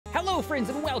Hello friends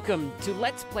and welcome to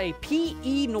Let's Play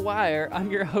P.E. Noire.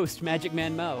 I'm your host,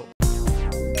 MagicManMo.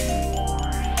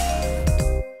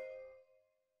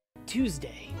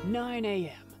 Tuesday, 9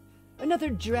 a.m.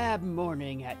 Another drab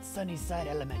morning at Sunnyside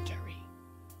Elementary.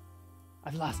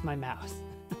 I've lost my mouse.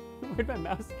 Where'd my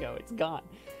mouse go? It's gone.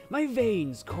 My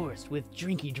veins coursed with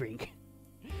drinky drink.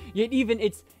 Yet even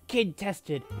its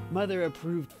kid-tested,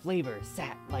 mother-approved flavor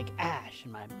sat like ash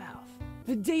in my mouth.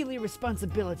 The daily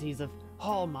responsibilities of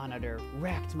hall monitor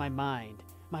racked my mind,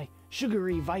 my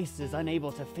sugary vices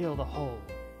unable to fill the hole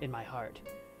in my heart.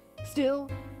 Still,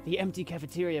 the empty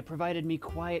cafeteria provided me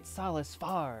quiet solace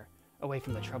far away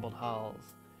from the troubled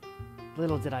halls.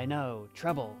 Little did I know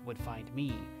trouble would find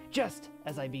me, just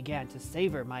as I began to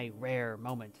savor my rare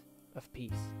moment of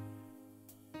peace.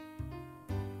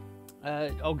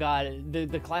 Oh god,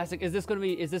 the classic, is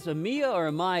this a Mia or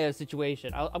a Maya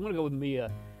situation? I'm gonna go with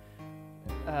Mia.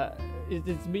 Is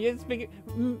this Mia speaking?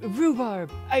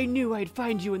 Rhubarb, I knew I'd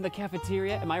find you in the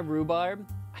cafeteria. Am I rhubarb?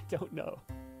 I don't know. ...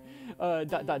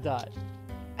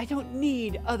 I don't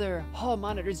need other hall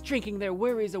monitors drinking their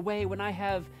worries away when I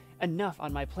have enough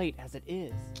on my plate as it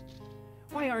is.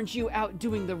 Why aren't you out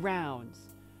doing the rounds?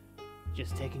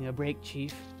 Just taking a break,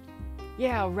 Chief.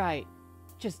 Yeah, right.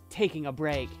 Just taking a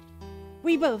break.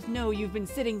 We both know you've been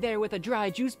sitting there with a dry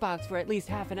juice box for at least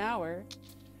half an hour.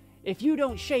 If you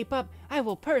don't shape up, I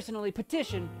will personally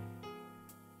petition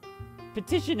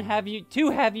to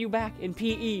have you back in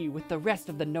PE with the rest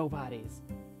of the nobodies.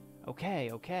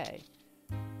 Okay.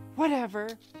 Whatever.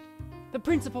 The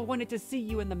principal wanted to see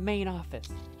you in the main office.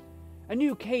 A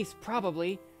new case,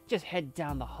 probably. Just head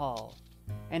down the hall.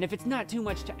 And if it's not too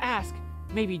much to ask,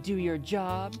 maybe do your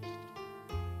job.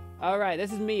 Alright,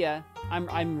 this is Mia.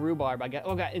 I'm rhubarb. I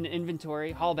got an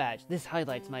inventory, hall badge. This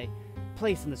highlights my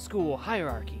place in the school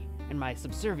hierarchy and my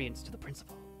subservience to the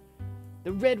principal.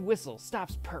 The red whistle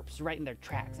stops perps right in their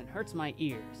tracks and hurts my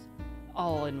ears.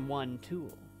 All in one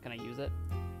tool. Can I use it?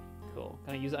 Cool.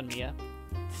 Can I use it on Mia?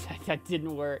 That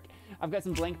didn't work. I've got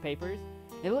some blank papers.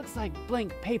 It looks like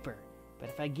blank paper, but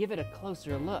if I give it a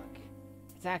closer look,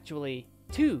 it's actually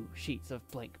 2 sheets of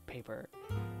blank paper.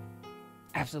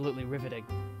 Absolutely riveting.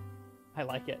 I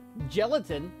like it.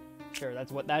 Gelatin? Sure,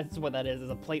 that's what that is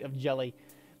a plate of jelly.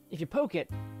 If you poke it,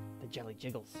 the jelly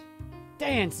jiggles.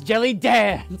 Dance, jelly,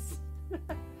 dance!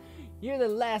 You're the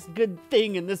last good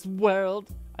thing in this world.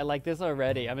 I like this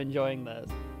already. I'm enjoying this.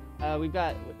 We've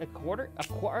got a quarter.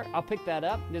 I'll pick that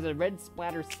up. There's a red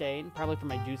splatter stain, probably from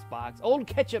my juice box. Old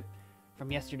ketchup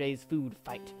from yesterday's food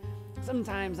fight.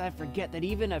 Sometimes I forget that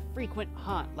even a frequent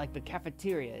haunt like the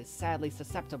cafeteria is sadly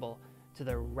susceptible to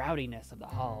the rowdiness of the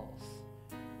halls.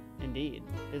 Indeed.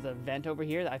 There's a vent over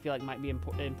here that I feel like might be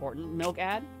important. Milk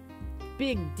ad?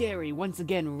 Big Dairy once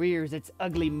again rears its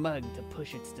ugly mug to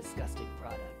push its disgusting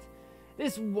product.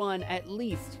 This one, at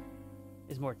least,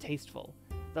 is more tasteful.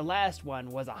 The last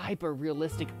one was a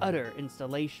hyper-realistic udder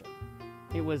installation.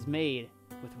 It was made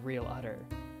with real udder.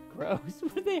 Gross.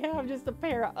 Would they have just a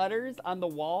pair of udders on the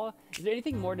wall? Is there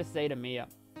anything more to say to Mia?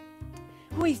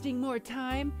 Wasting more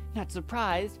time? Not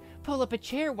surprised. Pull up a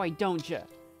chair, why don't you?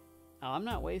 Oh, I'm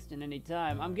not wasting any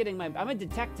time. I'm a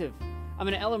detective. I'm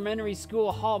an elementary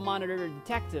school hall monitor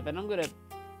detective, and I'm gonna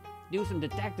do some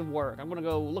detective work. I'm gonna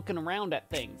go looking around at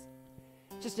things.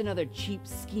 Just another cheap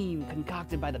scheme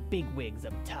concocted by the bigwigs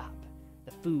up top.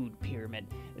 The food pyramid.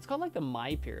 It's called like the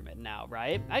My Pyramid now,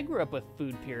 right? I grew up with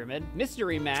food pyramid.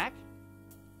 Mystery Mac.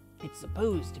 It's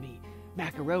supposed to be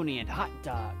macaroni and hot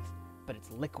dogs, but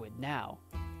it's liquid now.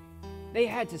 They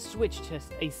had to switch to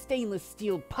a stainless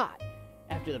steel pot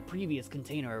after the previous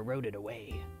container eroded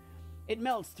away. It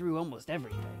melts through almost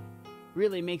everything.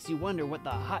 Really makes you wonder what the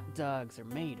hot dogs are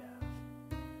made of.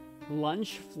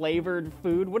 Lunch-flavored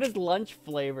food? What is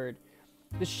lunch-flavored?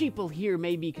 The sheeple here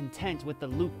may be content with the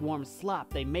lukewarm slop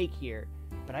they make here,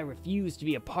 but I refuse to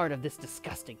be a part of this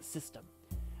disgusting system.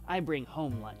 I bring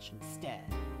home lunch instead.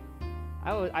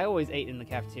 I always ate in the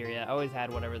cafeteria. I always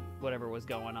had whatever was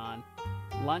going on.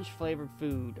 Lunch-flavored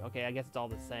food. Okay, I guess it's all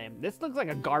the same. This looks like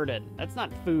a garden. That's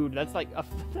not food. That's like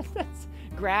that's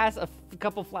grass, a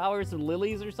couple flowers, some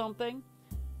lilies or something.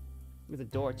 There's a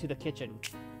door to the kitchen.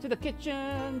 To the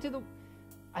kitchen,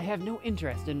 I have no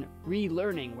interest in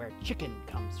relearning where chicken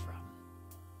comes from.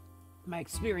 My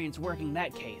experience working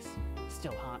that case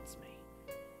still haunts me.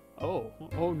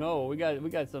 Oh no, we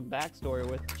got some backstory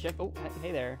with chick. Oh,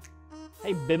 hey there.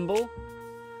 Hey, Bimble.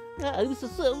 I'm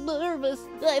so nervous.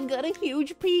 I've got a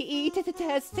huge PE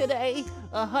test today.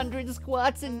 100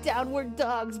 squats and downward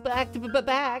dogs back to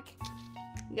back.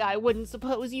 I wouldn't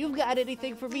suppose you've got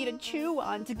anything for me to chew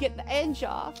on to get the edge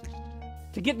off.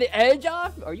 To get the edge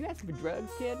off? Are you asking for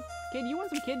drugs, kid? Kid, you want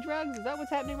some kid drugs? Is that what's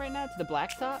happening right now? To the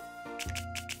blacktop?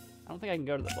 I don't think I can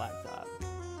go to the blacktop.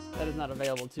 That is not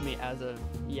available to me as of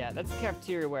yet. That's the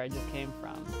cafeteria where I just came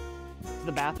from. To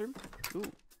the bathroom?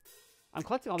 Ooh. I'm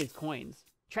collecting all these coins.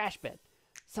 Trash bin.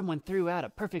 Someone threw out a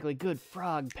perfectly good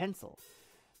frog pencil.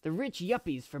 The rich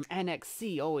yuppies from Annex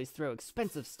C always throw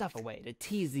expensive stuff away to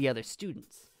tease the other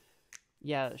students.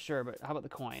 Yeah, sure, but how about the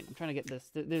coin? I'm trying to get this.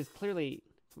 There's clearly...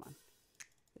 Come on.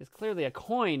 There's clearly a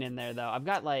coin in there, though. I've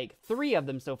got, like, 3 of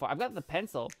them so far. I've got the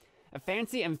pencil. A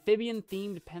fancy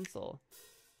amphibian-themed pencil.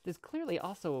 There's clearly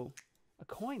also a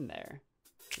coin there.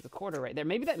 There's a quarter right there.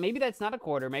 Maybe that's not a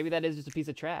quarter. Maybe that is just a piece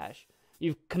of trash.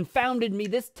 You've confounded me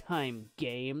this time,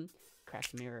 game.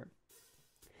 Cracked mirror.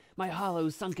 My hollow,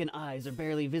 sunken eyes are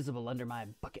barely visible under my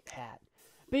bucket hat.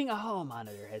 Being a hall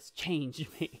monitor has changed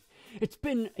me. It's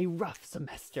been a rough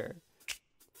semester.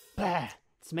 Blah!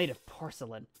 It's made of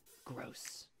porcelain.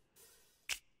 Gross.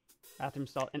 Bathroom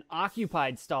stall. An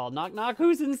occupied stall. Knock, knock.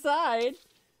 Who's inside?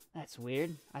 That's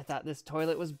weird. I thought this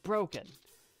toilet was broken.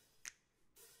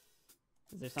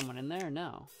 Is there someone in there?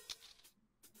 No.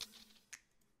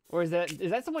 Or is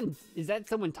that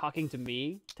someone talking to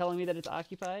me, telling me that it's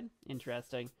occupied?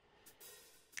 Interesting.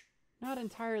 Not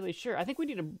entirely sure. I think we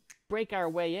need to break our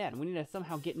way in. We need to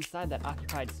somehow get inside that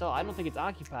occupied stall. I don't think it's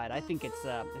occupied. I think it's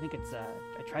a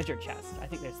treasure chest. I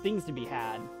think there's things to be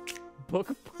had.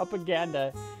 Book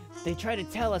propaganda. They try to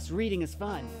tell us reading is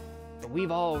fun, but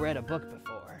we've all read a book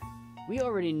before. We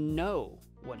already know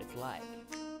what it's like.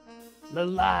 The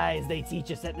lies they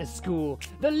teach us at this school.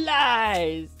 The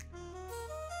lies!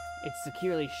 It's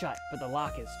securely shut, but the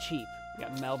lock is cheap. We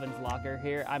got Melvin's locker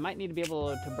here. I might need to be able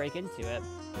to break into it.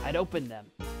 I'd open them,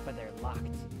 but they're locked.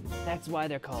 That's why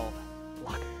they're called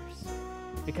lockers.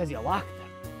 Because you lock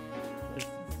them. This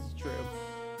is true.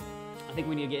 I think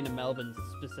we need to get into Melvin's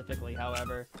specifically,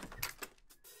 however.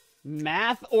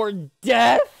 Math or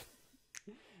death?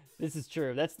 This is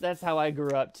true. That's how I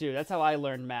grew up too. That's how I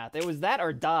learned math. It was that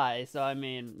or die. So I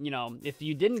mean, you know, if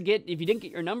you didn't get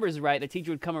your numbers right, the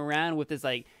teacher would come around with this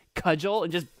like cudgel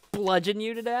and just bludgeon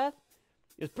you to death.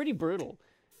 It was pretty brutal.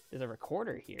 There's a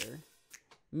recorder here.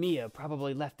 Mia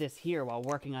probably left this here while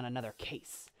working on another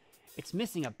case. It's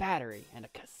missing a battery and a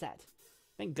cassette.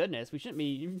 Thank goodness. We shouldn't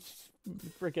be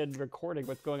freaking recording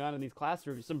what's going on in these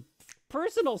classrooms. Some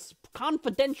personal,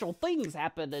 confidential things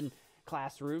happen in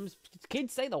classrooms.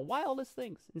 Kids say the wildest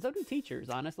things. And so do teachers,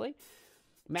 honestly.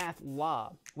 Math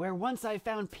law. Where once I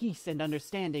found peace and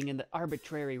understanding in the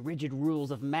arbitrary, rigid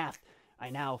rules of math, I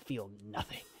now feel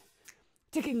nothing.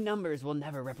 Ticking numbers will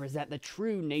never represent the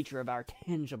true nature of our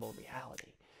tangible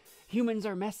reality. Humans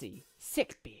are messy,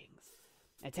 sick beings.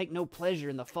 I take no pleasure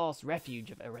in the false refuge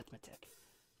of arithmetic.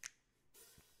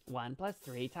 1 plus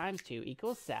 3 times 2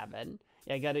 equals 7.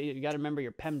 Yeah, you gotta remember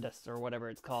your PEMDAS or whatever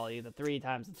it's called. You the 3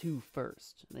 times the 2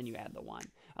 first, and then you add the 1.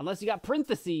 Unless you got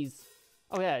parentheses.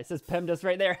 Oh yeah, it says PEMDAS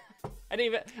right there. I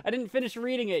didn't finish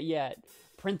reading it yet.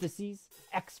 Parentheses,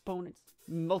 exponents,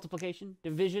 multiplication,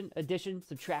 division, addition,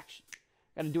 subtraction.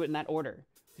 Gotta do it in that order.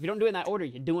 If you don't do it in that order,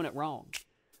 you're doing it wrong.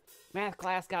 Math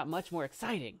class got much more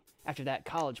exciting after that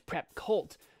college prep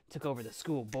cult took over the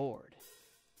school board.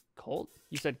 Cult?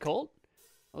 You said cult?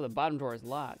 Oh, the bottom door is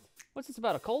locked. What's this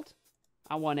about, a cult?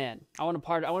 I want in. I want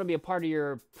to be a part of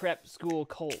your prep school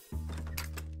cult.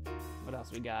 What else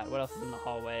we got? What else is in the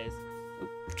hallways? Oop,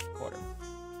 quarter.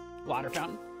 Water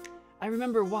fountain. I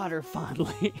remember water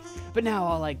fondly, but now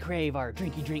all I crave are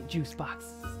drinky drink juice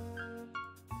boxes.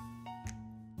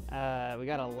 We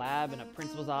got a lab in a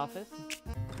principal's office.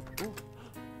 Ooh.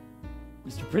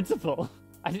 Mr. Principal,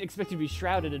 I didn't expect you to be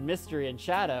shrouded in mystery and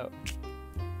shadow.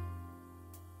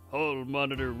 Hall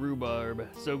Monitor Rhubarb,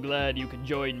 so glad you could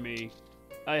join me.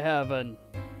 I have an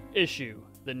issue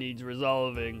that needs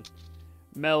resolving.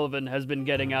 Melvin has been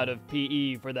getting out of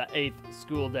PE for the 8th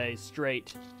school day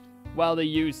straight. While the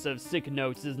use of sick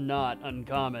notes is not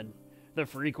uncommon, the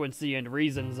frequency and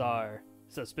reasons are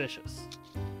suspicious.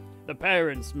 The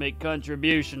parents make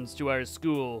contributions to our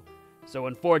school, so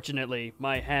unfortunately,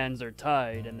 my hands are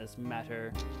tied in this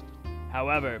matter.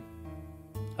 However,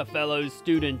 a fellow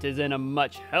student is in a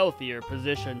much healthier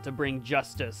position to bring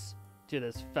justice to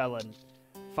this felon.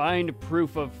 Find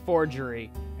proof of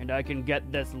forgery, and I can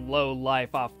get this low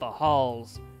life off the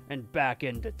halls and back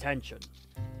in detention.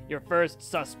 Your first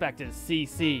suspect is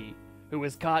CC, who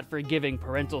was caught for giving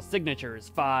parental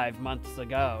signatures 5 months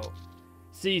ago.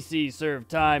 CC served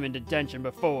time in detention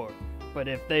before, but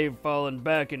if they've fallen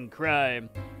back in crime,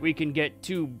 we can get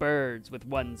 2 birds with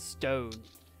 1 stone.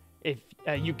 If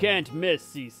you can't miss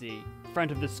CC,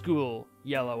 front of the school,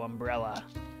 yellow umbrella.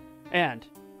 And,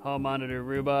 Hall Monitor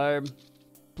Rhubarb,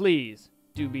 please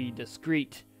do be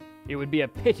discreet. It would be a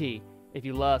pity if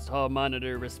you lost hall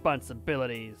monitor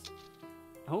responsibilities.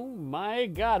 Oh my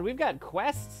god, we've got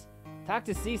quests? Talk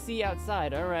to CC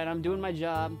outside. Alright, I'm doing my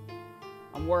job.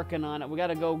 I'm working on it. We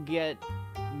gotta go get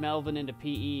Melvin into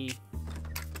PE,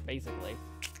 basically.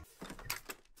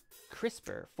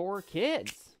 CRISPR for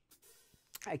kids.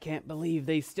 I can't believe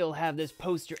they still have this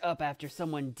poster up after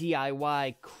someone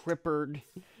DIY crippered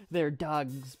their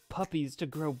dog's puppies to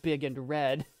grow big and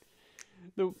red.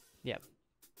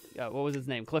 What was his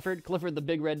name? Clifford? Clifford the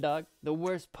big red dog? The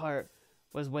worst part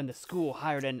was when the school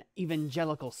hired an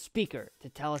evangelical speaker to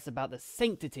tell us about the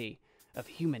sanctity of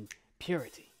human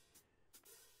purity.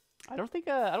 I don't think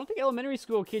elementary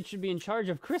school kids should be in charge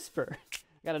of CRISPR.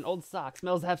 Got an old sock.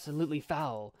 Smells absolutely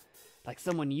foul. Like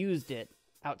someone used it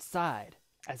outside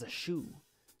as a shoe.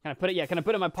 Can I put it? Yeah, can I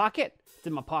put it in my pocket? It's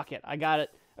in my pocket. I got it.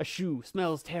 A shoe.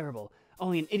 Smells terrible.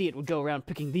 Only an idiot would go around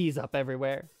picking these up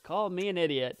everywhere. Call me an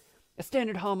idiot. A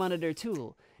standard hall monitor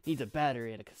tool. Needs a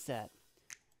battery and a cassette.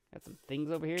 Got some things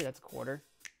over here. That's a quarter.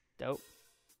 Dope.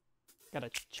 Got a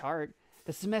chart.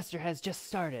 The semester has just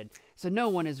started, so no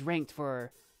one is ranked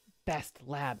for best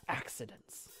lab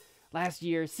accidents. Last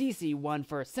year, Cece won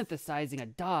for synthesizing a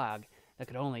dog that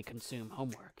could only consume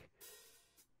homework.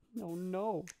 Oh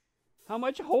no. How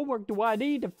much homework do I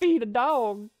need to feed a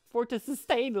dog for it to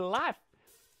sustain life?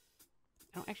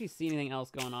 I don't actually see anything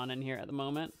else going on in here at the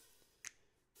moment.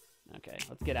 Okay,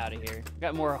 let's get out of here.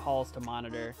 Got more halls to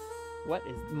monitor. What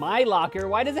is my locker?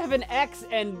 Why does it have an X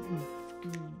and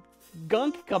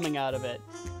gunk coming out of it?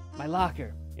 My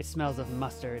locker. It smells of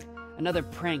mustard. Another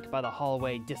prank by the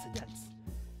hallway dissidents.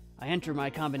 I enter my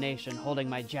combination holding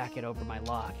my jacket over my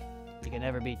lock. You can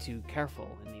never be too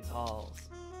careful in these halls.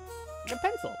 A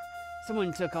pencil.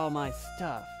 Someone took all my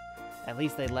stuff. At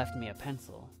least they left me a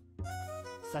pencil.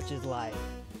 Such is life.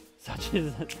 Such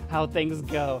is how things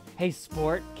go. Hey,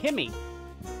 sport. Kimmy.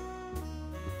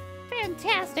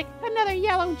 Fantastic! Another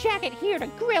yellow jacket here to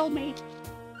grill me.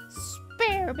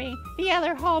 Spare me. The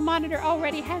other hall monitor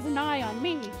already has an eye on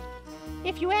me.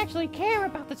 If you actually care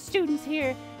about the students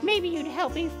here, maybe you'd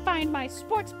help me find my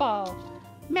sports ball.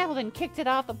 Melvin kicked it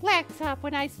off the blacktop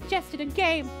when I suggested a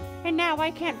game, and now I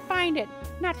can't find it.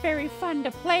 Not very fun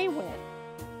to play with.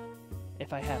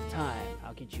 If I have time,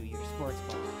 I'll get you your sports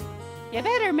ball. You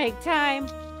better make time.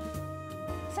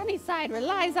 Sunnyside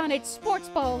relies on its sports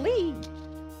ball league.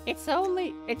 It's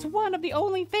one of the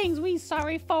only things we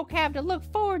sorry folk have to look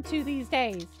forward to these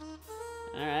days.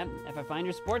 Alright, if I find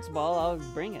your sports ball, I'll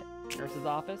bring it. Nurse's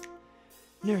office.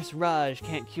 Nurse Raj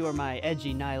can't cure my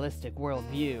edgy nihilistic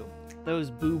worldview. Those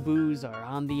boo-boos are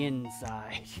on the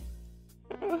inside.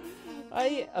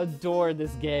 I adore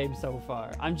this game so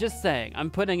far. I'm just saying, I'm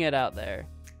putting it out there.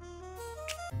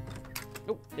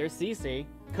 Oh, there's Cece.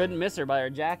 Couldn't miss her by her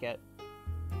jacket.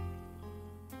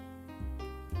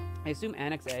 I assume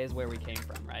Annex A is where we came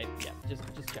from, right? Yeah, just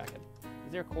checking.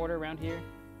 Is there a quarter around here?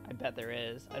 I bet there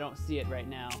is. I don't see it right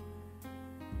now.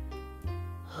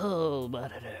 Hall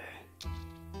monitor.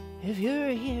 If you're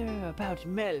here about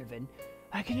Melvin,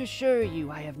 I can assure you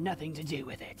I have nothing to do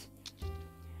with it.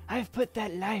 I've put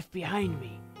that life behind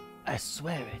me. I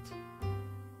swear it.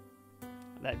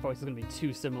 That voice is going to be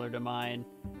too similar to mine.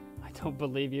 I don't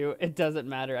believe you. It doesn't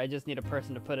matter. I just need a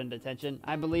person to put in detention.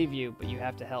 I believe you, but you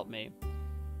have to help me.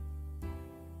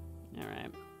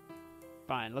 Alright.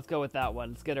 Fine, let's go with that one.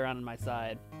 Let's get around on my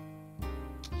side.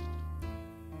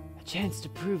 A chance to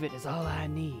prove it is all I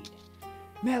need.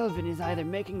 Melvin is either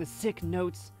making the sick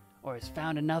notes or has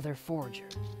found another forger.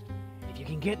 If you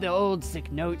can get the old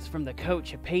sick notes from the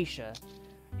coach Hypatia,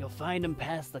 you'll find them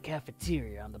past the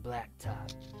cafeteria on the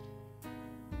blacktop.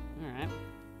 Alright.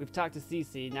 We've talked to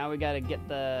Cece. Now we gotta get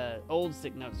the old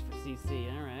sick notes for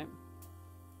Cece. Alright.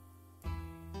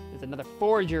 There's another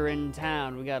forger in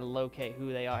town. We gotta locate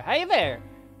who they are. Hey there!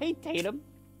 Hey, Tatum.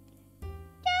 Go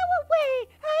away!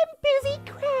 I'm busy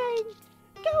crying!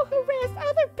 Go harass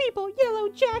other people, Yellow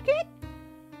Jacket!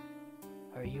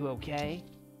 Are you okay?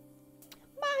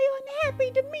 My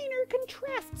unhappy demeanor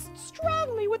contrasts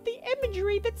strongly with the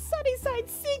imagery that Sunnyside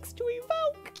seeks to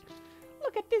evoke.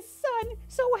 Look at this sun,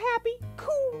 so happy,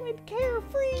 cool, and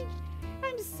carefree.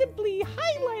 I'm simply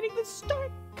highlighting the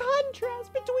stark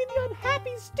contrast between the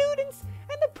unhappy students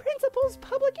and the principal's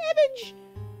public image.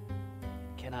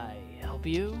 Can I help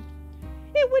you?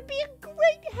 It would be a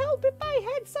great help if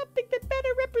I had something that better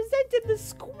represented the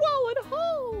squalid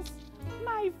halls.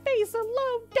 My face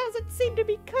alone doesn't seem to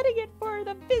be cutting it for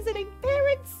the visiting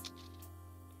parents.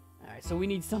 Alright, so we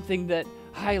need something that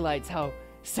highlights how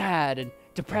sad and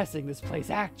depressing this place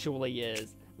actually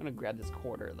is. I'm gonna grab this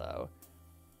quarter, though.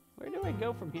 Where do I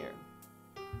go from here?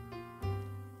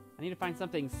 I need to find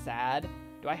something sad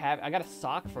I got a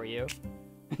sock for you.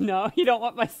 No, you don't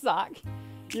want my sock?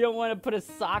 You don't want to put a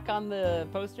sock on the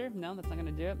poster? No, that's not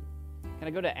gonna do it. Can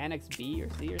I go to Annex B or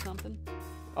C or something?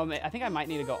 Oh, I think I might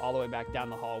need to go all the way back down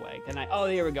the hallway. Can I? Oh,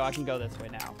 here we go. I can go this way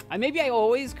now. Maybe I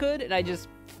always could, and I just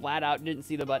flat out didn't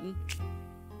see the button.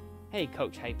 Hey,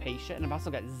 Coach Hypatia. And I've also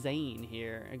got Zane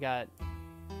here. I got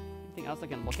anything else I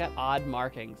can look at? Odd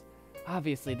markings.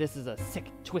 Obviously, this is a sick,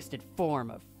 twisted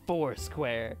form of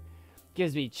Foursquare.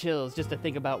 Gives me chills just to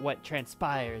think about what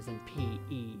transpires in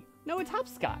PE. No, it's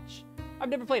hopscotch. I've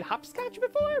never played hopscotch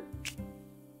before.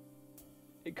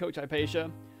 Hey, Coach Hypatia.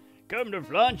 Come to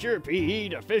flaunt your PE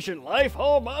deficient life,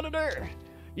 hall monitor.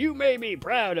 You may be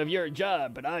proud of your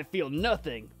job, but I feel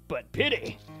nothing but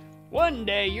pity. One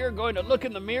day you're going to look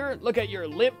in the mirror, look at your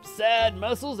limp, sad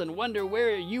muscles, and wonder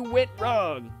where you went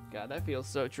wrong. God, that feels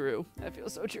so true. That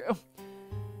feels so true.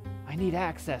 I need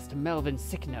access to Melvin's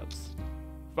sick notes.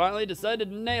 Finally decided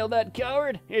to nail that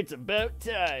coward? It's about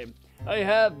time. I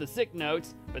have the sick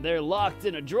notes, but they're locked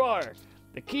in a drawer.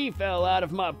 The key fell out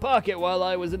of my pocket while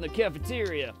I was in the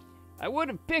cafeteria. I would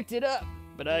have picked it up,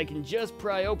 but I can just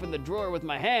pry open the drawer with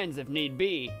my hands if need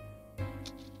be.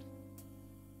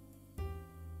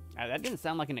 That didn't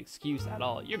sound like an excuse at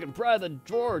all. You can pry the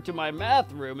drawer to my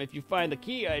math room if you find the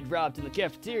key I dropped in the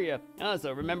cafeteria.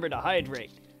 Also, remember to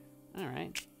hydrate.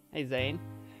 Alright. Hey, Zane.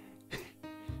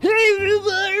 Hey,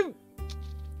 Rhubarb!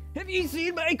 Have you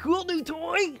seen my cool new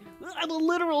toy? I'm a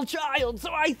literal child,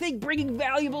 so I think bringing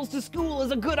valuables to school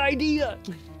is a good idea.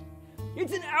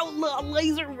 It's an outlaw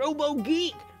laser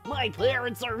robo-geek. My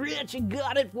parents are rich and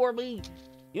got it for me.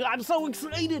 I'm so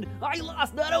excited. I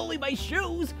lost not only my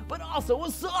shoes, but also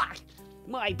a sock.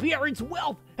 My parents'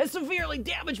 wealth has severely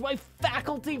damaged my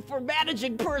faculty for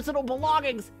managing personal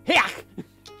belongings. Heck!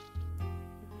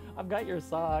 I've got your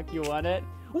sock. You want it?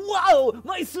 Whoa!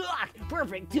 My sock!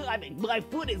 Perfect timing. My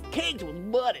foot is caked with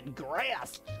mud and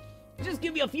grass. Just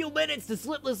give me a few minutes to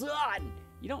slip this on.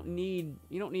 You don't need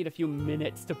a few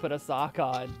minutes to put a sock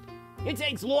on. It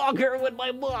takes longer when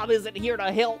my mom isn't here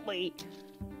to help me.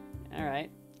 All right.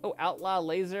 Oh, Outlaw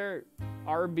Laser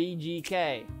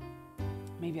RBGK.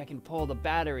 Maybe I can pull the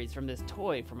batteries from this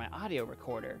toy for my audio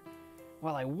recorder.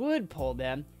 Well, I would pull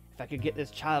them if I could get this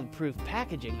child-proof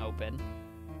packaging open.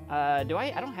 I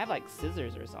don't have like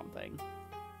scissors or something.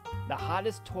 The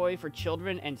hottest toy for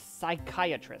children and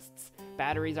psychiatrists.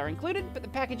 Batteries are included, but the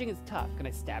packaging is tough. Can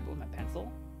I stab it with my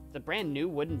pencil? It's a brand new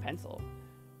wooden pencil.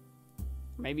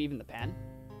 Maybe even the pen?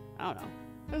 I don't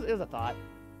know. It was a thought.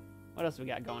 What else we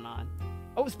got going on?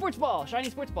 Oh, sports ball! Shiny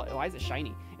sports ball. Oh, why is it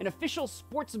shiny? An official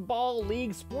sports ball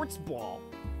league sports ball.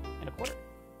 And a quarter.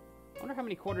 I wonder how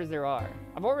many quarters there are.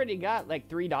 I've already got like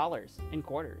 $3 in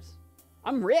quarters.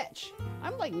 I'm rich.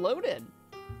 I'm like loaded.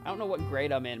 I don't know what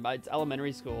grade I'm in, but it's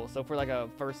elementary school. So for like a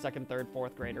first, second, third,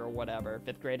 fourth grader or whatever,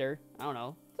 fifth grader, I don't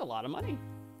know. It's a lot of money.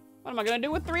 What am I gonna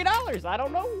do with $3? I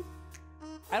don't know.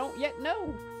 I don't yet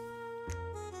know.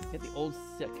 Get the old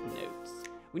sick notes.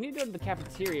 We need to go to the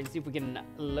cafeteria and see if we can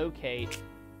locate.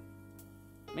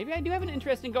 Maybe I do have an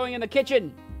interest in going in the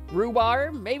kitchen.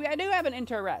 Rhubarb, maybe I do have an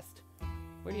interest.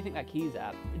 Where do you think that key's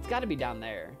at? It's gotta be down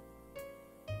there.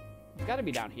 It's gotta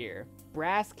be down here.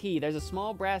 Brass key. There's a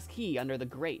small brass key under the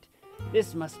grate.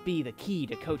 This must be the key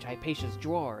to Coach Hypatia's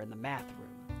drawer in the math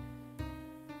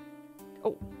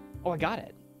room. Oh, I got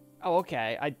it. Oh,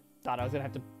 okay. I thought I was gonna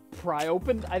have to pry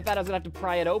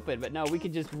it open, but no, we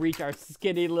could just reach our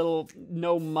skinny little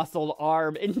no muscle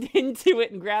arm into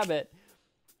it and grab it.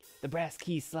 The brass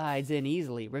key slides in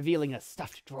easily, revealing a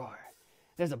stuffed drawer.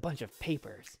 There's a bunch of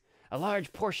papers. A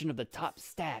large portion of the top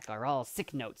stack are all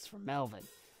sick notes from Melvin.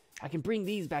 I can bring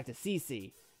these back to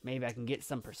Cece. Maybe I can get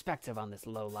some perspective on this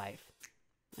low life.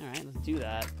 All right, let's do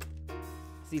that.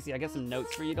 Cece, I got some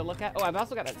notes for you to look at. Oh, I've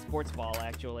also got that sports ball,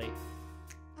 actually.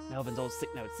 Melvin's old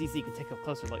sick notes. Cece can take a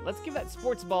closer look. Let's give that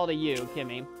sports ball to you,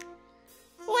 Kimmy.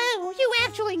 Whoa, you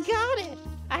actually got it!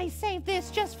 I saved this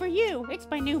just for you. It's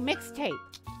my new mixtape.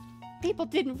 People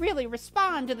didn't really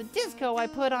respond to the disco I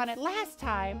put on it last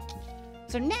time.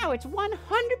 So now it's 100%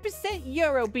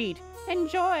 Eurobeat.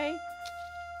 Enjoy.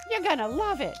 You're gonna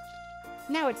love it.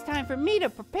 Now it's time for me to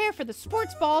prepare for the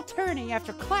sports ball tourney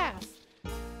after class.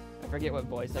 I forget what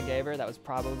voice I gave her. That was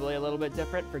probably a little bit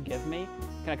different. Forgive me.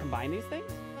 Can I combine these things?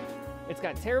 It's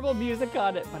got terrible music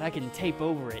on it, but I can tape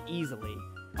over it easily.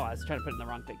 Oh, I was trying to put it in the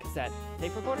wrong thing. Cassette.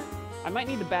 Tape recorder? I might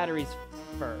need the batteries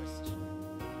first.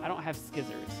 I don't have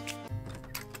scissors.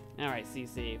 Alright,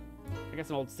 Cece. I got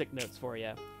some old sick notes for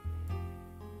you.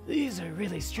 These are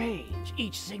really strange.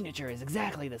 Each signature is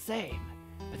exactly the same,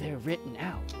 but they're written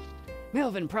out.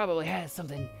 Melvin probably has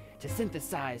something to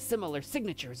synthesize similar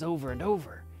signatures over and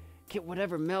over. Get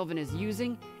whatever Melvin is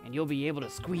using, and you'll be able to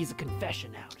squeeze a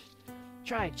confession out.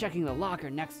 Try checking the locker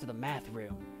next to the math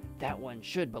room. That one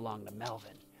should belong to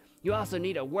Melvin. You also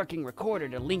need a working recorder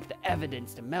to link the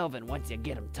evidence to Melvin once you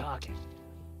get him talking.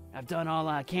 I've done all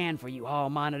I can for you, hall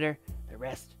monitor. The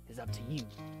rest is up to you.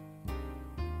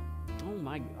 Oh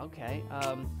my, okay.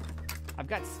 I've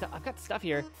got stuff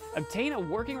here. Obtain a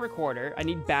working recorder. I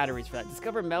need batteries for that.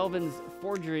 Discover Melvin's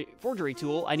forgery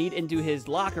tool. I need into his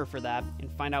locker for that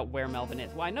and find out where Melvin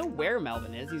is. Well, I know where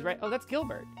Melvin is. He's right. Oh, that's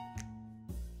Gilbert.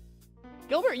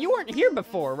 Gilbert, you weren't here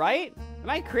before, right? Am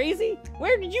I crazy?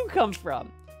 Where did you come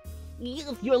from?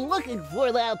 If you're looking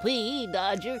for that PE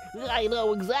Dodger, I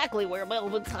know exactly where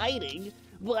Melvin's hiding,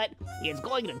 but it's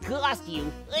going to cost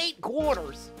you 8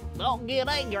 quarters. Don't get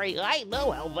angry, I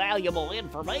know how valuable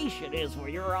information is for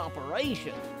your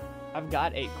operation. I've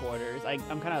got 8 quarters.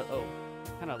 I'm kind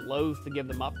of loath to give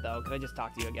them up though. Can I just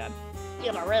talk to you again?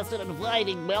 Interested in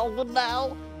finding Melvin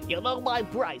now? You know my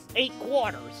price, 8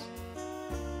 quarters.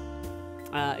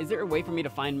 Is there a way for me to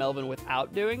find Melvin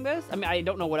without doing this? I mean, I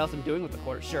don't know what else I'm doing with the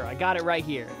quarter. Sure, I got it right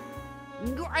here.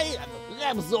 Great!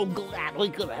 I'm so glad we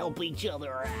could help each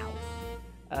other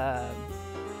out.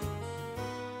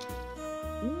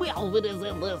 Melvin is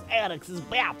in this annex's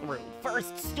bathroom,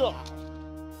 first stall.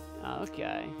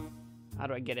 Okay. How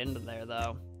do I get into there,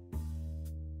 though?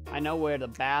 I know where the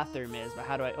bathroom is, but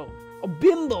how do I... Oh,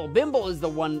 Bimbo! Bimbo is the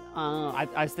one... I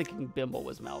was thinking Bimbo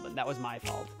was Melvin. That was my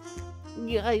fault.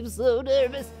 I'm so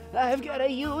nervous. I've got a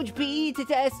huge PE to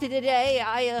test today.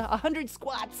 100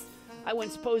 squats. I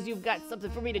wouldn't suppose you've got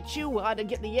something for me to chew on to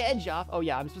get the edge off. Oh,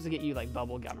 yeah, I'm supposed to get you, like,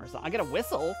 bubble gum or something. I got a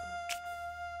whistle.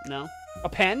 No. A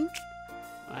pen?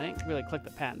 I didn't really click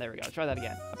the pen. There we go. Try that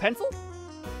again. A pencil?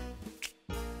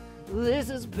 This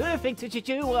is perfect to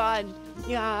chew on.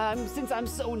 Yeah, since I'm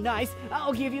so nice,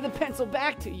 I'll give you the pencil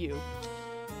back to you.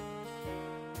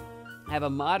 I have a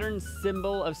modern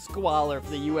symbol of squalor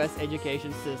for the U.S.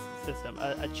 education system.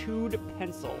 A chewed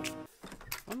pencil.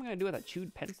 What am I going to do with a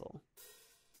chewed pencil?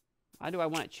 Why do I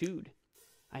want it chewed?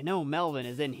 I know Melvin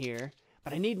is in here,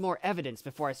 but I need more evidence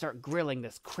before I start grilling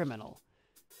this criminal.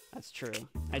 That's true.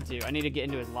 I do. I need to get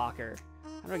into his locker.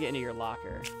 How do I get into your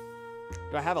locker?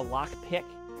 Do I have a lock pick?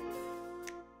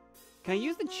 Can I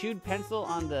use the chewed pencil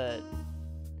on the...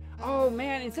 Oh,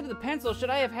 man. Instead of the pencil, should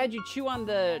I have had you chew on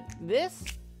this?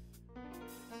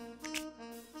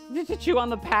 Did you chew on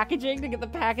the packaging to get the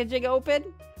packaging open?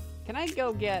 Can I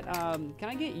go get, can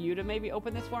I get you to maybe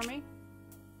open this for me?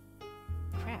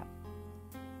 Crap.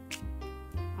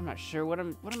 I'm not sure what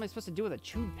am I supposed to do with a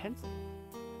chewed pencil?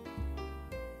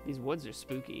 These woods are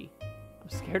spooky. I'm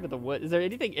scared of the wood. Is there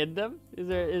anything in them? Is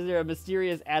there a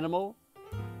mysterious animal?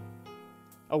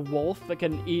 A wolf that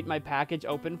can eat my package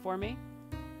open for me?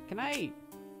 Can I...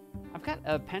 I've got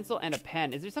a pencil and a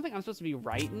pen. Is there something I'm supposed to be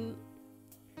writing?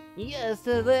 Just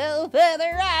a little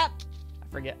further up.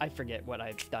 I forget what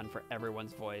I've done for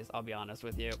everyone's voice, I'll be honest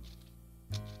with you.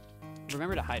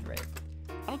 Remember to hydrate.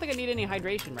 I don't think I need any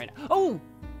hydration right now. Oh!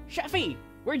 Chefy!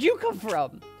 Where'd you come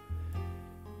from?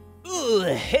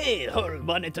 Hey, hall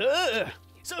monitor.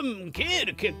 Some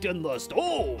kid kicked in the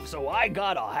stove, so I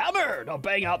got a hammer to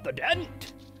bang out the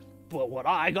dent. But when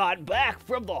I got back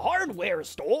from the hardware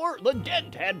store, the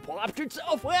dent had popped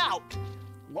itself out.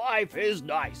 Life is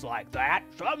nice like that.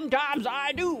 Sometimes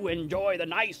I do enjoy the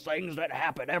nice things that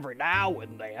happen every now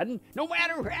and then, no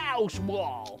matter how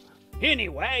small.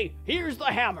 Anyway, here's the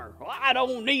hammer. I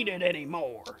don't need it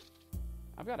anymore.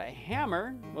 I've got a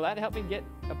hammer. Will that help me get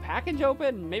a package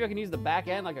open? Maybe I can use the back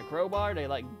end like a crowbar to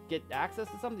like get access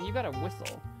to something. You got a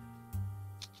whistle.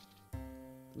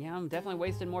 Yeah, I'm definitely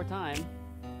wasting more time.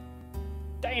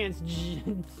 Dance,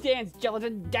 dance,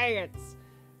 gelatin, dance.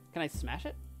 Can I smash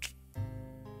it?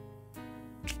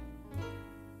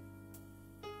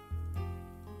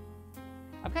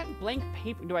 I've got blank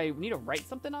paper. Do I need to write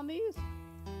something on these?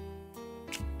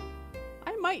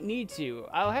 I might need to.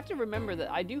 I'll have to remember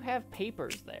that I do have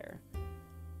papers there.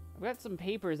 I've got some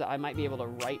papers that I might be able to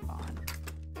write on.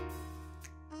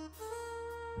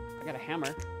 I got a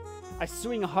hammer. I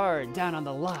swing hard down on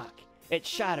the lock. It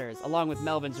shatters along with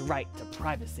Melvin's right to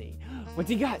privacy. What's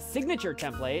he got? Signature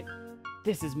template?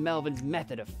 This is Melvin's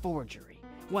method of forgery.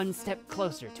 One step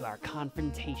closer to our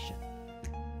confrontation.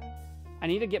 I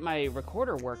need to get my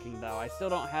recorder working though. I still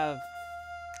don't have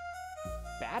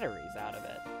batteries out of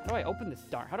it. How do I open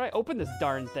this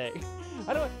darn thing?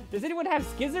 Does anyone have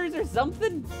skizzers or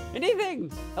something?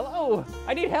 Anything? Hello?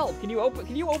 I need help. Can you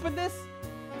open this?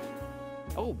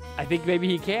 Oh, I think maybe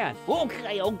he can.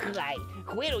 Okay.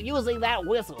 Quit using that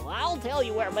whistle. I'll tell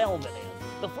you where Melvin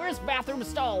is. The first bathroom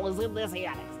stall is in this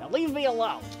annex. Now leave me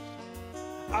alone.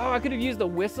 Oh, I could have used the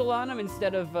whistle on him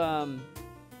instead of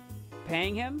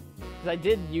paying him. Because I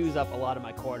did use up a lot of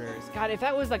my quarters. God, if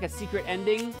that was like a secret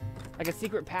ending, like a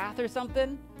secret path or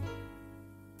something.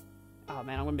 Oh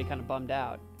man, I'm gonna be kind of bummed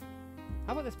out.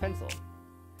 How about this pencil?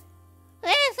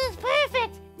 This is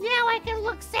perfect! Now I can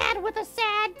look sad with a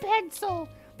sad pencil.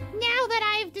 Now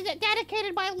that I've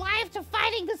dedicated my life to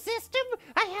fighting the system,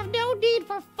 I have no need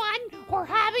for fun or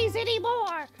hobbies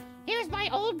anymore. Here's my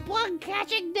old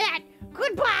bug-catching net.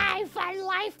 Goodbye, fun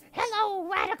life. Hello,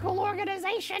 radical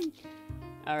organization.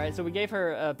 All right, so we gave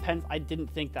her a pen. I didn't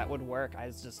think that would work.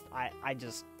 I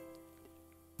just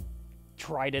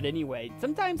tried it anyway.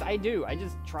 Sometimes I do. I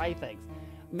just try things.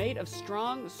 Made of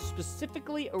strong,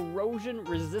 specifically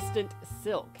erosion-resistant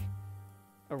silk.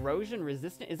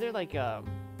 Erosion-resistant? Is there like a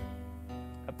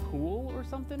pool or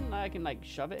something I can like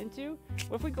shove it into?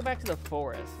 What if we go back to the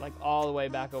forest, like all the way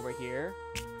back over here?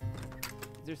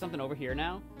 Is there something over here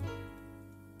now?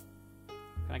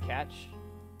 Can I catch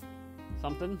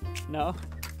something? No?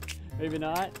 Maybe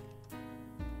not?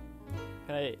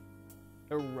 Can I...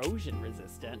 Erosion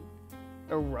resistant?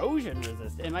 Erosion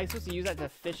resistant? Am I supposed to use that to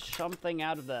fish something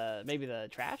out of the... maybe the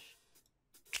trash?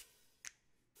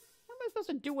 What am I supposed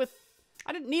to do with...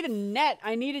 I didn't need a net.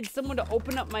 I needed someone to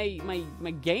open up my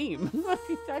game.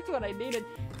 That's what I needed.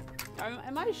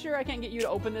 Am I sure I can't get you to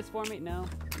open this for me? No,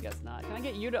 I guess not. Can I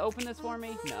get you to open this for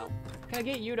me? No. Can I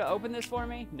get you to open this for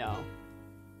me? No.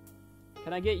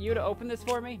 Can I get you to open this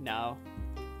for me? No.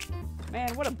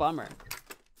 Man, what a bummer.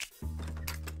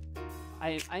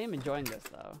 I am enjoying this,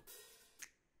 though.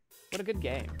 What a good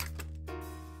game.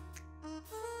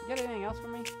 You got anything else for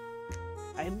me?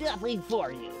 I have nothing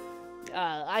for you.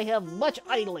 I have much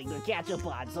idling to catch up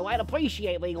on, so I'd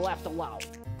appreciate being left alone.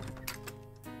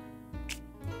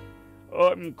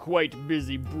 I'm quite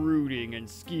busy brooding and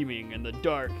scheming in the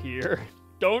dark here.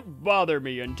 Don't bother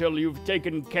me until you've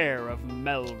taken care of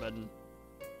Melvin.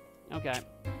 Okay,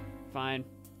 fine.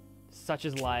 Such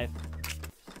is life.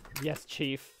 Yes,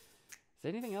 Chief. Is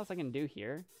there anything else I can do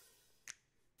here?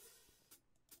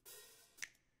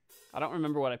 I don't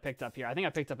remember what I picked up here. I think I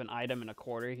picked up an item and a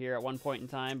quarter here at one point in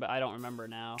time, but I don't remember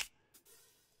now.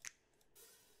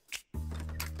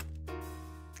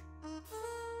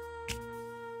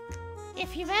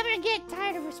 If you ever get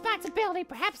tired of responsibility,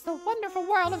 perhaps the wonderful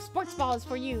world of sports ball is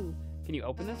for you. Can you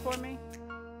open this for me?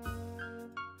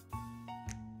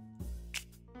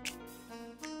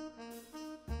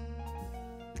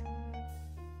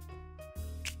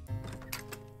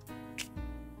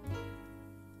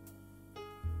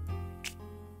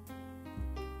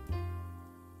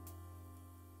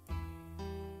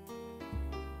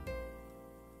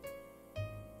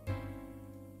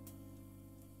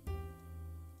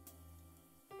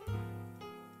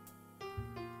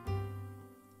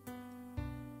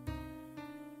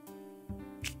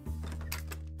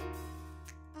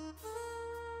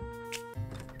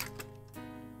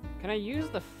 Can I use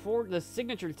the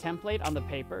signature template on the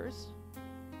papers?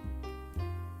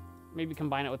 Maybe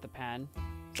combine it with the pen,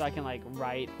 so I can like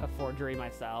write a forgery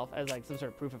myself as like some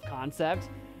sort of proof of concept.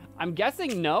 I'm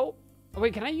guessing no. Oh,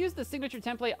 wait, can I use the signature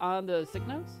template on the sick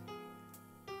notes?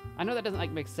 I know that doesn't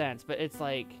like make sense, but it's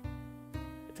like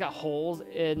it's got holes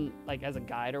in like as a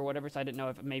guide or whatever, so I didn't know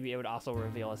if maybe it would also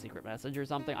reveal a secret message or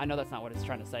something. I know that's not what it's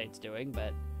trying to say it's doing,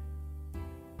 but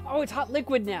oh, it's hot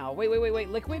liquid now. Wait,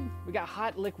 liquid? We got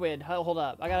hot liquid. Hold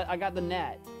up. I got the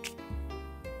net.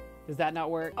 Does that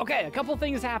not work? Okay, a couple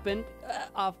things happened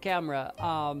off camera.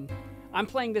 I'm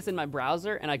playing this in my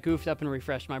browser, and I goofed up and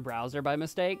refreshed my browser by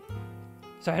mistake.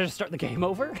 So I had to start the game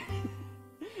over.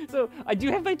 So I do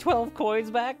have my 12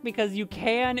 coins back because you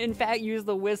can, in fact, use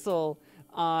the whistle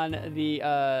on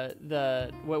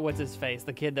what's his face?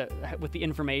 The kid that with the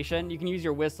information. You can use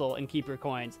your whistle and keep your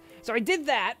coins. So I did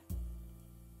that.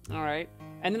 All right,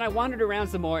 and then I wandered around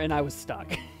some more, and I was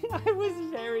stuck. I was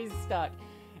very stuck,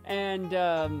 and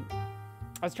I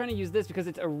was trying to use this because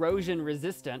it's erosion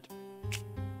resistant,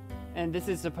 and this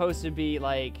is supposed to be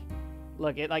like,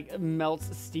 look, it like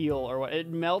melts steel or what? It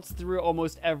melts through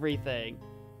almost everything.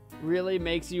 Really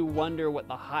makes you wonder what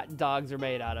the hot dogs are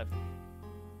made out of.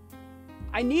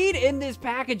 I need in this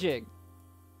packaging.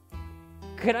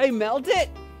 Could I melt it?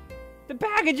 The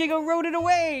packaging eroded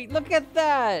away. Look at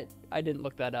that. I didn't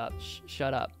look that up.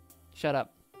 Shut up. Shut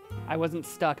up. I wasn't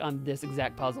stuck on this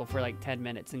exact puzzle for like 10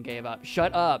 minutes and gave up.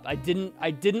 Shut up. I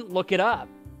didn't look it up.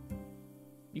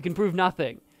 You can prove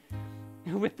nothing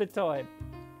with the toy.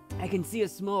 I can see a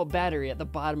small battery at the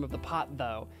bottom of the pot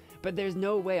though, but there's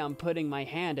no way I'm putting my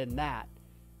hand in that.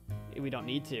 We don't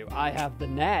need to. I have the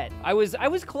net. I was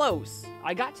close.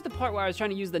 I got to the part where I was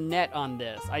trying to use the net on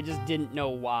this. I just didn't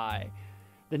know why.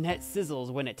 The net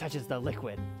sizzles when it touches the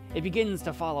liquid. It begins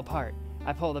to fall apart.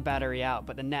 I pull the battery out,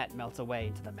 but the net melts away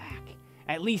into the Mac.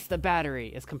 At least the battery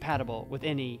is compatible with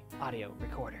any audio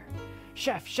recorder.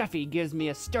 Chef Sheffy gives me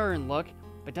a stern look,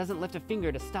 but doesn't lift a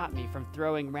finger to stop me from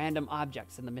throwing random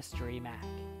objects in the mystery Mac.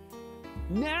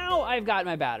 Now I've got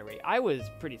my battery. I was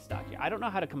pretty stuck here. I don't know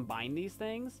how to combine these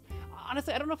things.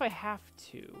 Honestly, I don't know if I have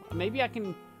to. Maybe I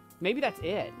can, maybe that's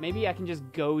it. Maybe I can just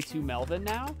go to Melvin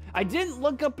now. I didn't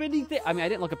look up anything. I mean, I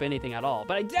didn't look up anything at all,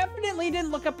 but I definitely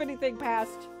didn't look up anything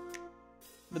past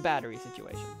the battery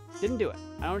situation. Didn't do it. I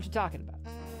don't know what you're talking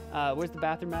about. Where's the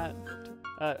bathroom at?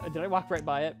 Did I walk right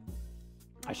by it?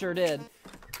 I sure did.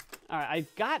 All right,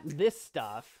 I've got this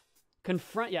stuff.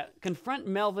 Confront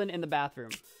Melvin in the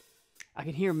bathroom. I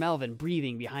can hear Melvin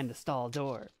breathing behind the stall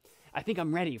door. I think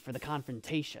I'm ready for the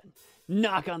confrontation.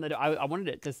 Knock on the door. I wanted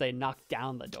it to say knock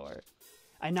down the door.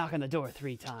 I knock on the door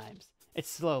 3 times. It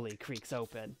slowly creaks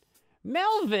open.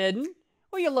 Melvin?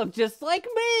 Well, you look just like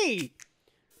me.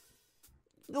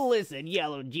 Listen,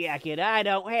 Yellow Jacket, I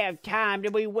don't have time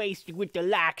to be wasted with the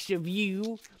likes of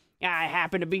you. I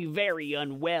happen to be very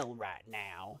unwell right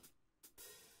now.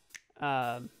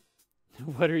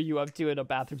 What are you up to in a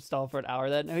bathroom stall for an hour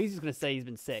then? No, he's just gonna say he's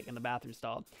been sick in the bathroom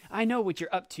stall. I know what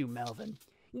you're up to, Melvin.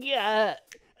 Yeah,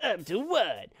 up to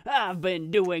what? I've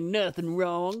been doing nothing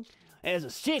wrong. As a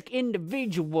sick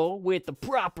individual with the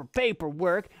proper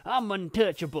paperwork, I'm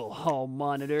untouchable, hall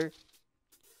monitor.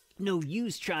 No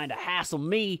use trying to hassle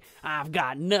me. I've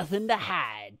got nothing to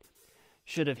hide.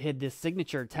 Should have hid this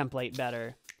signature template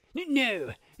better.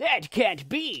 No, that can't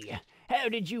be. How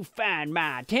did you find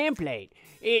my template?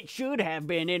 It should have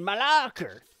been in my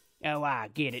locker. Oh, I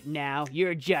get it now.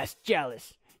 You're just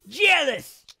jealous.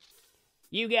 Jealous!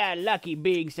 You got lucky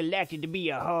being selected to be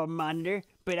a hall monitor,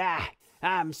 but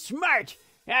I'm smart.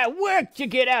 I worked to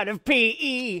get out of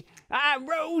PE. I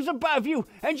rose above you,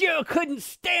 and you couldn't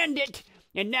stand it.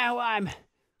 And now I'm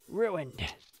ruined.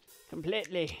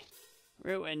 Completely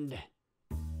ruined.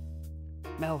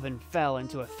 Melvin fell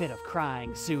into a fit of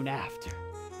crying soon after.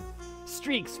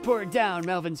 Streaks poured down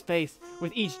Melvin's face,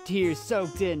 with each tear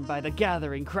soaked in by the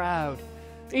gathering crowd.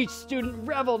 Each student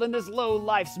reveled in this low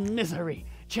life's misery,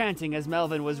 chanting as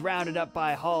Melvin was rounded up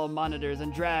by hall monitors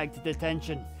and dragged to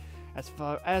detention.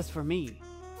 As for me,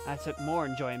 I took more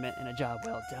enjoyment in a job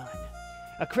well done.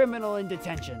 A criminal in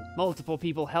detention, multiple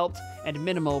people helped, and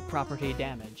minimal property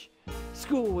damage.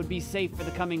 School would be safe for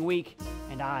the coming week,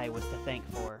 and I was to thank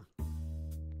for.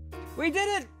 We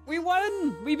did it! We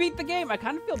won! We beat the game! I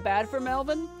kind of feel bad for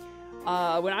Melvin.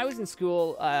 When I was in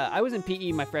school, I was in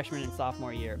PE my freshman and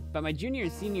sophomore year, but my junior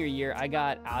and senior year, I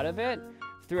got out of it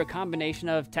through a combination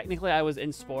of, technically I was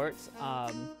in sports,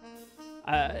 I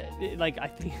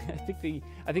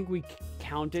think we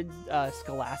counted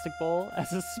Scholastic Bowl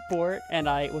as a sport, and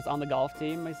I was on the golf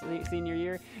team my senior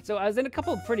year. So I was in a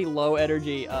couple of pretty low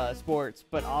energy sports,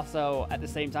 but also at the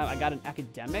same time I got an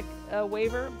academic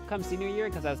waiver come senior year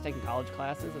because I was taking college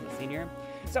classes as a senior.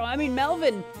 So I mean,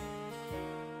 Melvin,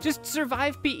 just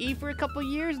survive PE for a couple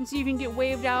years and see if you can get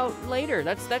waived out later.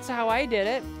 That's how I did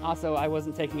it. Also, I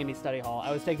wasn't taking any study hall.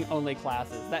 I was taking only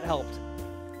classes. That helped.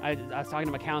 I was talking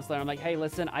to my counselor, and I'm like, hey,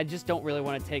 listen, I just don't really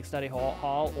want to take study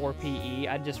hall or PE.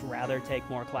 I'd just rather take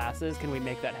more classes. Can we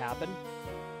make that happen?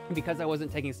 And because I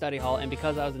wasn't taking study hall, and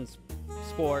because I was in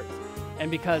sports, and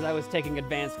because I was taking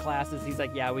advanced classes, he's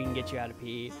like, yeah, we can get you out of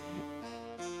PE.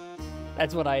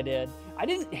 That's what I did. I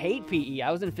didn't hate PE.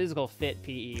 I was in physical fit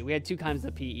PE. We had 2 kinds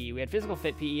of PE. We had physical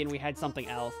fit PE, and we had something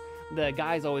else. The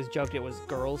guys always joked it was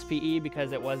girls' PE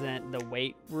because it wasn't the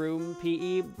weight room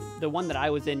PE. The one that I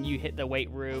was in, you hit the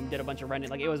weight room, did a bunch of running.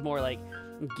 Like, it was more like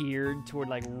geared toward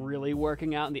like really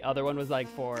working out, and the other one was like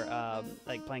for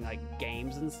like playing like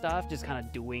games and stuff, just kind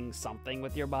of doing something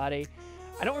with your body.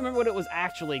 I don't remember what it was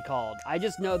actually called. I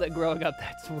just know that growing up,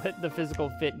 that's what the physical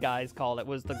fit guys called it,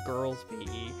 was the girls'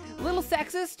 PE. A little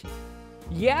sexist,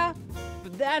 yeah,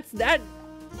 but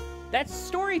that's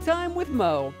story time with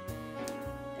Mo.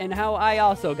 And how I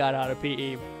also got out of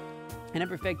PE. I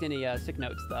never faked any sick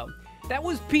notes, though. That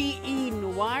was PE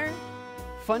Noire.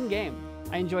 Fun game.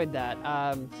 I enjoyed that.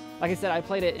 Like I said, I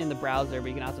played it in the browser, but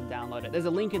you can also download it. There's a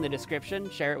link in the description.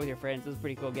 Share it with your friends. It's a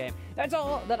pretty cool game. That's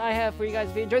all that I have for you guys.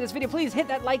 If you enjoyed this video, please hit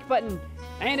that like button.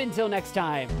 And until next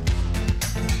time.